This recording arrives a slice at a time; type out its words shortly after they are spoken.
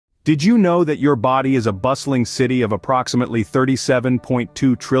Did you know that your body is a bustling city of approximately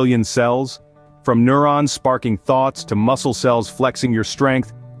 37.2 trillion cells? From neurons sparking thoughts to muscle cells flexing your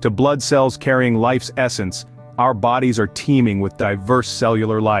strength, to blood cells carrying life's essence, our bodies are teeming with diverse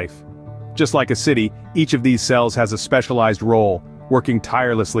cellular life. Just like a city, each of these cells has a specialized role, working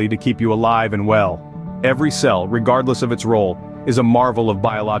tirelessly to keep you alive and well. Every cell, regardless of its role, is a marvel of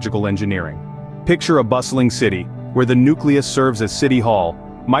biological engineering. Picture a bustling city, where the nucleus serves as city hall,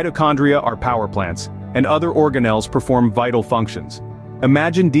 mitochondria are power plants, and other organelles perform vital functions.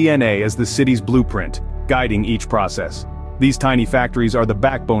 Imagine DNA as the city's blueprint, guiding each process. These tiny factories are the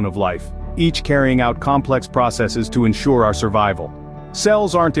backbone of life, each carrying out complex processes to ensure our survival.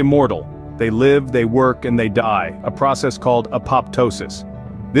 Cells aren't immortal. They live, they work, and they die, a process called apoptosis.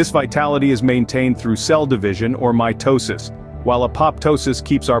 This vitality is maintained through cell division or mitosis, while apoptosis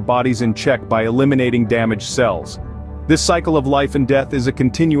keeps our bodies in check by eliminating damaged cells. This cycle of life and death is a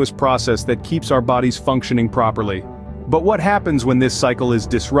continuous process that keeps our bodies functioning properly. But what happens when this cycle is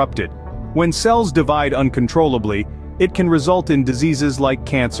disrupted? When cells divide uncontrollably, it can result in diseases like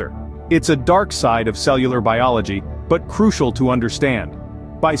cancer. It's a dark side of cellular biology, but crucial to understand.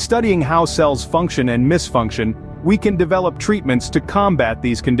 By studying how cells function and misfunction, we can develop treatments to combat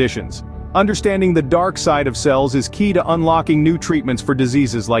these conditions. Understanding the dark side of cells is key to unlocking new treatments for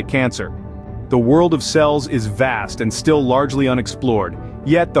diseases like cancer. The world of cells is vast and still largely unexplored,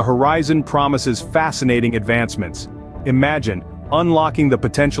 yet the horizon promises fascinating advancements. Imagine unlocking the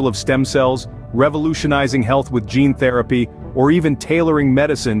potential of stem cells, revolutionizing health with gene therapy, or even tailoring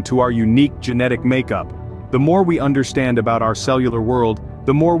medicine to our unique genetic makeup. The more we understand about our cellular world,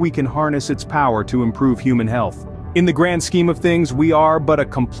 the more we can harness its power to improve human health. In the grand scheme of things, we are but a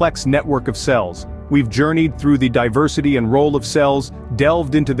complex network of cells. We've journeyed through the diversity and role of cells,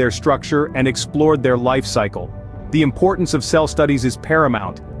 delved into their structure, and explored their life cycle. The importance of cell studies is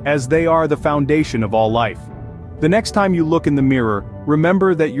paramount, as they are the foundation of all life. The next time you look in the mirror,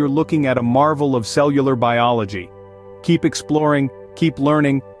 remember that you're looking at a marvel of cellular biology. Keep exploring, keep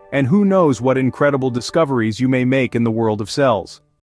learning, and who knows what incredible discoveries you may make in the world of cells.